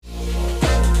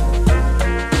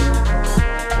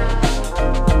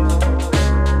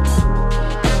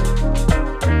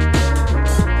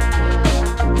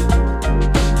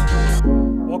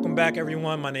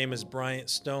everyone, my name is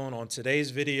Bryant Stone. On today's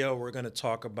video, we're going to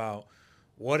talk about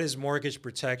what is mortgage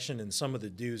protection and some of the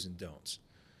do's and don'ts.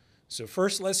 So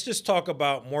first, let's just talk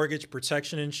about mortgage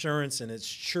protection insurance in its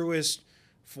truest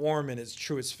form and its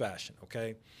truest fashion,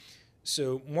 okay?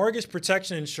 So mortgage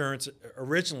protection insurance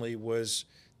originally was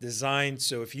designed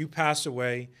so if you pass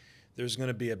away, there's going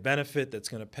to be a benefit that's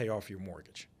going to pay off your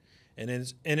mortgage. And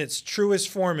in its truest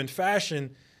form and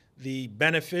fashion, the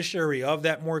beneficiary of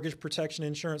that mortgage protection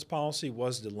insurance policy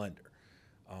was the lender.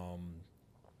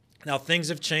 Now, things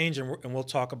have changed, and we'll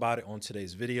talk about it on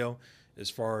today's video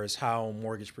as far as how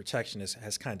mortgage protection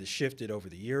has kind of shifted over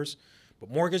the years.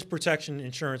 But mortgage protection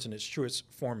insurance in its truest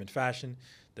form and fashion,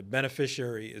 the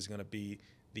beneficiary is going to be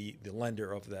the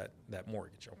lender of that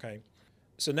mortgage, okay?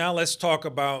 So now let's talk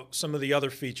about some of the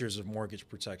other features of mortgage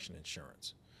protection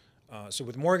insurance. So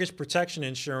with mortgage protection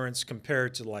insurance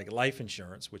compared to like life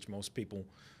insurance, which most people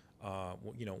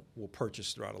will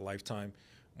purchase throughout a lifetime,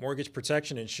 mortgage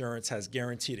protection insurance has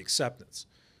guaranteed acceptance.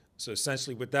 So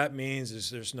essentially what that means is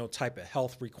there's no type of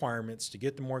health requirements to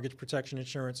get the mortgage protection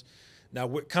insurance. Now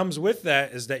what comes with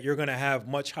that is that you're going to have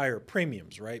much higher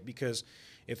premiums, right? Because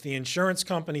if the insurance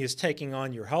company is taking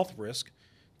on your health risk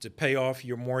to pay off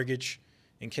your mortgage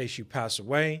in case you pass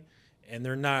away, and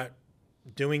they're not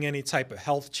doing any type of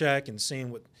health check and seeing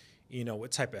what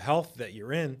type of health that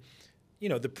you're in,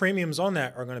 the premiums on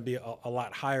that are going to be a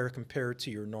lot higher compared to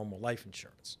your normal life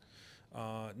insurance.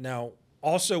 Now,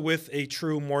 also with a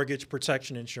true mortgage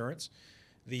protection insurance,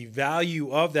 the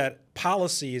value of that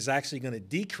policy is actually going to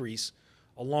decrease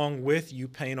along with you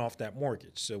paying off that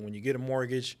mortgage. So when you get a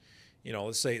mortgage,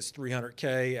 let's say it's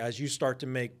 $300K, as you start to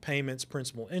make payments,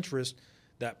 principal, interest,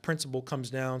 that principal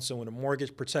comes down. So in a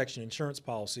mortgage protection insurance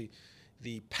policy,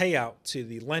 the payout to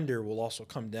the lender will also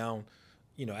come down,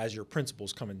 as your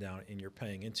principal's coming down and you're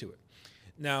paying into it.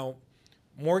 Now,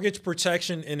 mortgage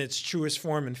protection in its truest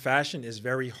form and fashion is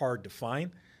very hard to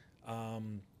find.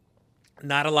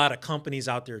 Not a lot of companies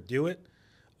out there do it.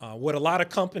 What a lot of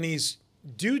companies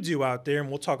do out there, and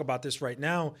we'll talk about this right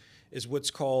now, is what's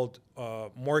called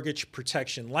mortgage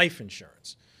protection life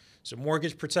insurance. So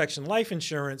mortgage protection life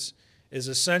insurance is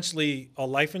essentially a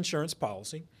life insurance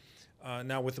policy.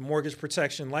 Now, with the mortgage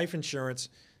protection life insurance,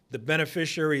 the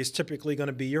beneficiary is typically going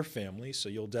to be your family. So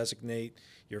you'll designate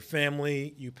your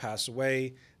family, you pass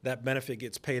away, that benefit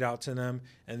gets paid out to them,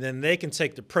 and then they can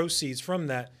take the proceeds from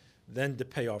that then to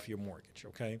pay off your mortgage,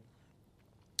 okay?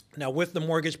 Now, with the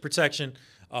mortgage protection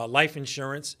life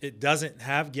insurance, it doesn't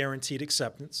have guaranteed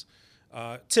acceptance,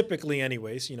 typically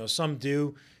anyways. Some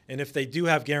do, and if they do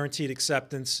have guaranteed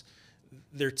acceptance,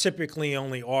 they're typically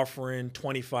only offering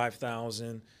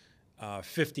 $25,000,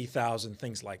 $50,000,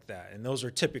 things like that. And those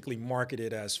are typically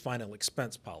marketed as final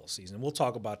expense policies. And we'll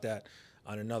talk about that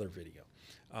on another video.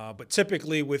 But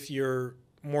typically with your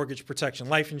mortgage protection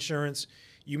life insurance,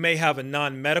 you may have a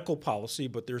non-medical policy,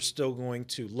 but they're still going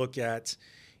to look at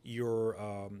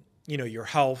your, your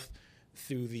health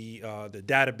through the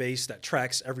database that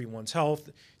tracks everyone's health,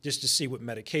 just to see what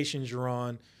medications you're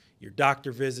on, your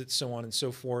doctor visits, so on and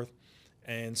so forth.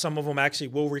 And some of them actually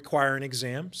will require an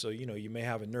exam. So, you may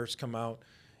have a nurse come out,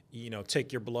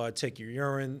 take your blood, take your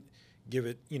urine, give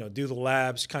it, do the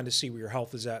labs, kind of see where your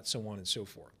health is at, so on and so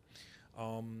forth.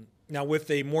 Now, with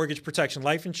a mortgage protection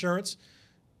life insurance,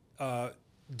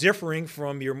 differing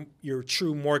from your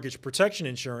true mortgage protection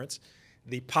insurance,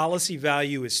 the policy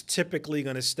value is typically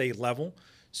going to stay level.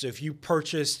 So if you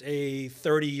purchased a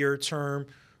 30-year term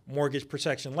mortgage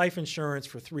protection life insurance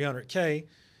for $300K,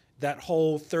 that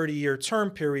whole 30-year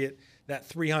term period, that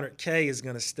 $300K is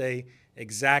going to stay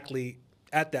exactly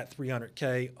at that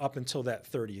 $300K up until that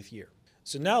 30th year.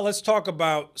 So now let's talk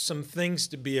about some things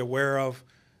to be aware of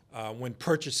when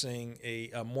purchasing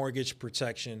a mortgage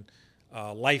protection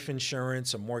life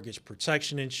insurance, a mortgage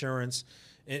protection insurance.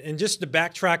 And just to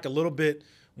backtrack a little bit,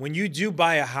 when you do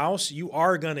buy a house, you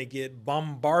are going to get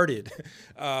bombarded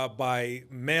by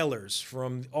mailers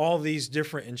from all these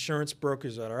different insurance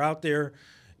brokers that are out there,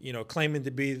 claiming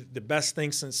to be the best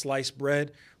thing since sliced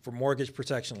bread for mortgage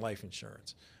protection life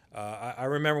insurance. I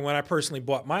remember when I personally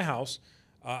bought my house,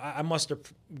 I must have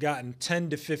gotten 10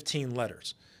 to 15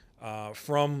 letters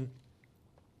from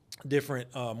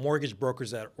different mortgage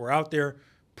brokers that were out there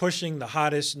pushing the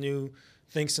hottest new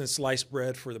thing since sliced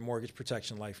bread for the mortgage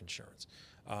protection life insurance.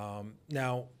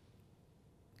 Now,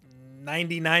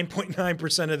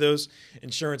 99.9% of those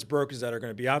insurance brokers that are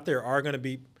going to be out there are going to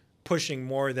be pushing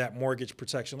more of that mortgage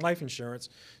protection life insurance.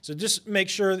 So just make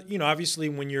sure, obviously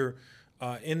when you're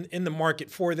in the market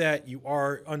for that, you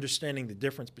are understanding the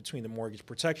difference between the mortgage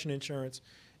protection insurance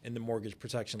and the mortgage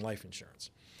protection life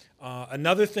insurance.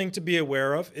 Another thing to be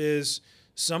aware of is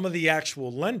some of the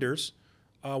actual lenders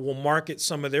will market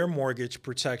some of their mortgage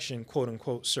protection, quote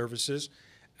unquote, services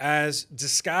as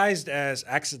disguised as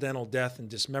accidental death and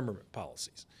dismemberment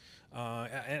policies.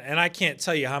 And I can't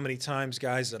tell you how many times,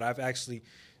 guys, that I've actually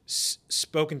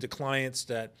spoken to clients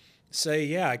that say,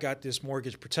 yeah, I got this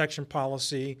mortgage protection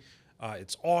policy.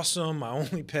 It's awesome. I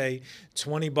only pay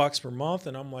 $20 per month.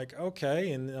 And I'm like,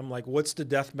 okay. And I'm like, what's the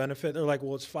death benefit? They're like,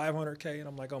 well, it's $500K. And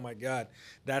I'm like, oh my God,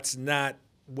 that's not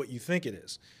what you think it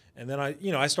is. And then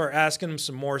I start asking them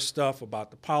some more stuff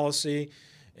about the policy.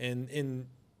 And in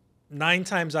 9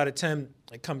 times out of 10,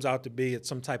 it comes out to be it's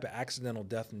some type of accidental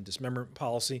death and dismemberment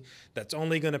policy that's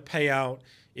only going to pay out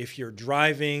if you're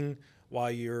driving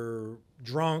while you're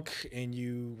drunk and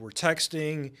you were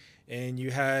texting and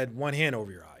you had one hand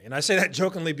over your eye. And I say that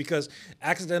jokingly because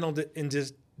accidental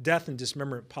death and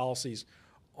dismemberment policies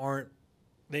aren't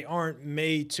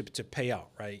made to pay out,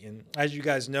 right? And as you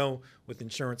guys know, with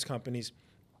insurance companies,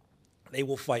 they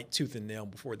will fight tooth and nail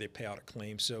before they pay out a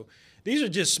claim. So these are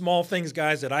just small things,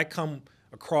 guys, that I come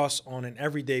across on an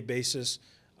everyday basis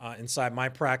inside my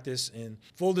practice. And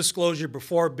full disclosure,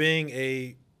 before being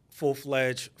a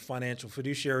full-fledged financial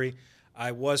fiduciary,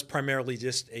 I was primarily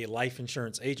just a life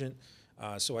insurance agent.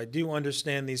 So I do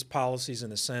understand these policies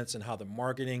in a sense and how the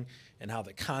marketing and how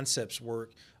the concepts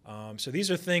work. So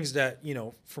these are things that,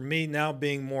 for me now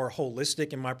being more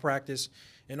holistic in my practice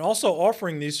and also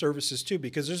offering these services too,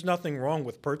 because there's nothing wrong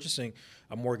with purchasing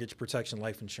a mortgage protection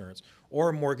life insurance or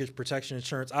a mortgage protection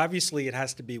insurance. Obviously, it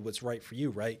has to be what's right for you,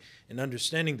 right? And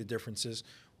understanding the differences.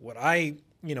 What I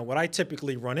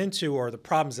typically run into or the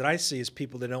problems that I see is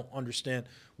people that don't understand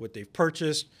what they've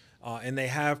purchased and they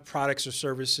have products or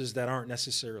services that aren't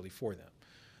necessarily for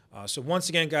them. So once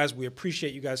again, guys, we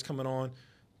appreciate you guys coming on.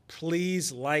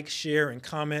 Please like, share, and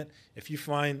comment if you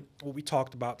find what we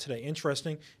talked about today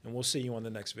interesting, and we'll see you on the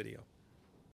next video.